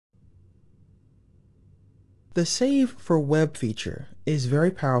The Save for Web feature is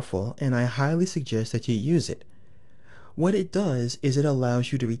very powerful and I highly suggest that you use it. What it does is it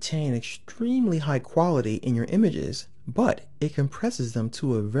allows you to retain extremely high quality in your images, but it compresses them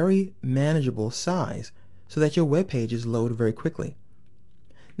to a very manageable size so that your web pages load very quickly.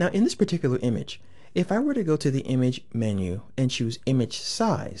 Now in this particular image, if I were to go to the image menu and choose image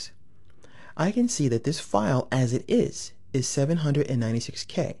size, I can see that this file as it is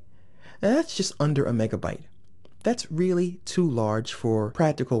 796K. Now that's just under a megabyte. That's really too large for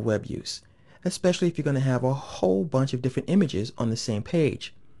practical web use, especially if you're going to have a whole bunch of different images on the same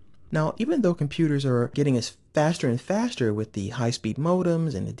page. Now, even though computers are getting us faster and faster with the high-speed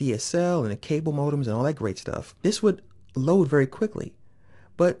modems and the DSL and the cable modems and all that great stuff, this would load very quickly.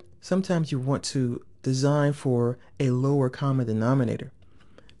 But sometimes you want to design for a lower common denominator.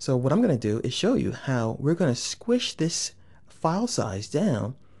 So what I'm going to do is show you how we're going to squish this file size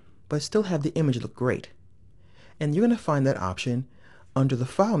down, but still have the image look great. And you're going to find that option under the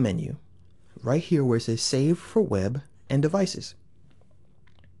File menu, right here where it says Save for Web and Devices.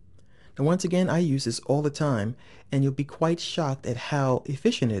 Now once again, I use this all the time, and you'll be quite shocked at how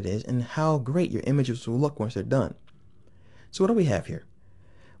efficient it is and how great your images will look once they're done. So what do we have here?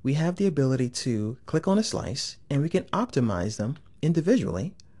 We have the ability to click on a slice, and we can optimize them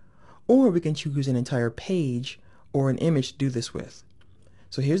individually, or we can choose an entire page or an image to do this with.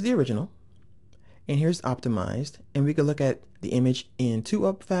 So here's the original. And here's optimized, and we can look at the image in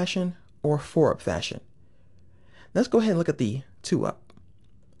 2-up fashion or 4-up fashion. Let's go ahead and look at the 2-up.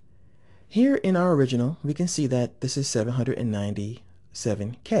 Here in our original, we can see that this is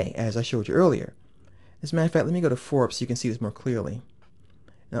 797K, as I showed you earlier. As a matter of fact, let me go to 4-up so you can see this more clearly.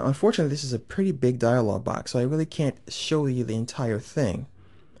 Now, unfortunately, this is a pretty big dialog box, so I really can't show you the entire thing.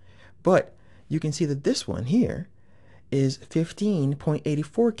 But you can see that this one here is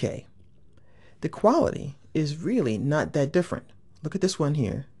 15.84K. The quality is really not that different. Look at this one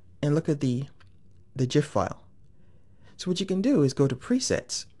here, and look at the GIF file. So what you can do is go to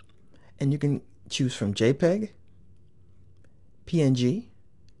presets, and you can choose from JPEG, PNG,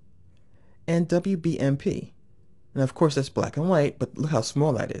 and WBMP. Now of course that's black and white, but look how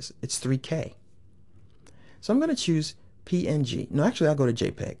small that is. It's 3K. So I'm going to choose PNG. No, actually I'll go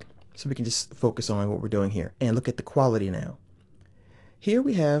to JPEG, so we can just focus on what we're doing here and look at the quality now. Here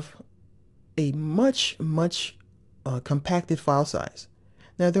we have a much compacted file size.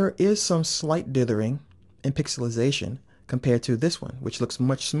 Now there is some slight dithering and pixelization compared to this one, which looks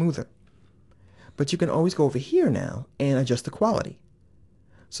much smoother. But you can always go over here now and adjust the quality.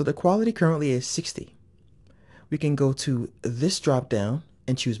 So the quality currently is 60. We can go to this drop down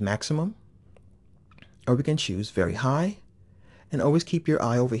and choose maximum, or we can choose very high, and always keep your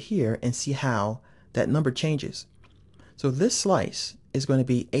eye over here and see how that number changes. So this slice is going to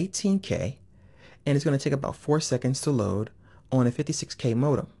be 18K, and it's going to take about 4 seconds to load on a 56K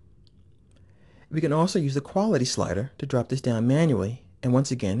modem. We can also use the quality slider to drop this down manually, and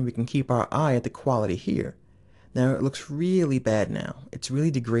once again we can keep our eye at the quality here. Now it looks really bad now. It's really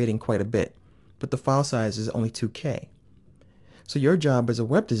degrading quite a bit, but the file size is only 2K. So your job as a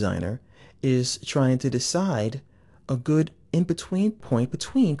web designer is trying to decide a good in-between point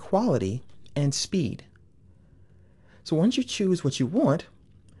between quality and speed. So once you choose what you want,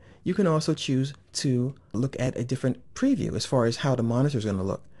 you can also choose to look at a different preview as far as how the monitor is going to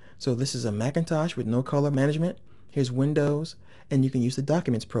look. So this is a Macintosh with no color management. Here's Windows, and you can use the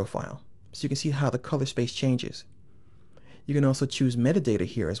Documents profile, so you can see how the color space changes. You can also choose metadata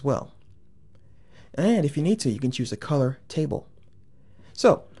here as well. And if you need to, you can choose a color table.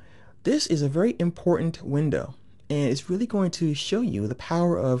 So this is a very important window, and it's really going to show you the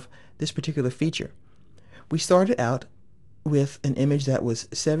power of this particular feature. We started out with an image that was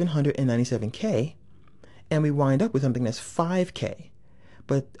 797K, and we wind up with something that's 5K.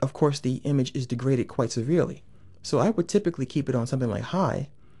 But of course the image is degraded quite severely. So I would typically keep it on something like high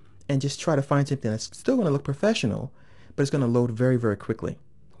and just try to find something that's still going to look professional, but it's going to load very quickly.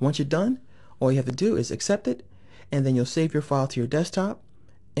 Once you're done, all you have to do is accept it, and then you'll save your file to your desktop,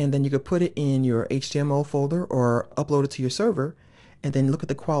 and then you could put it in your HTML folder or upload it to your server, and then look at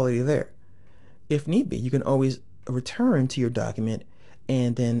the quality there. If need be, you can always return to your document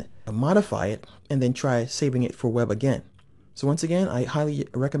and then modify it and then try saving it for web again. So once again, I highly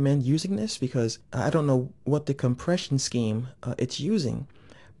recommend using this because I don't know what the compression scheme it's using,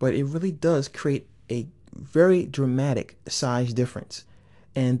 but it really does create a very dramatic size difference,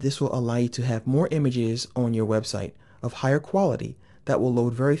 and this will allow you to have more images on your website of higher quality that will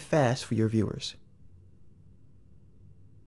load very fast for your viewers.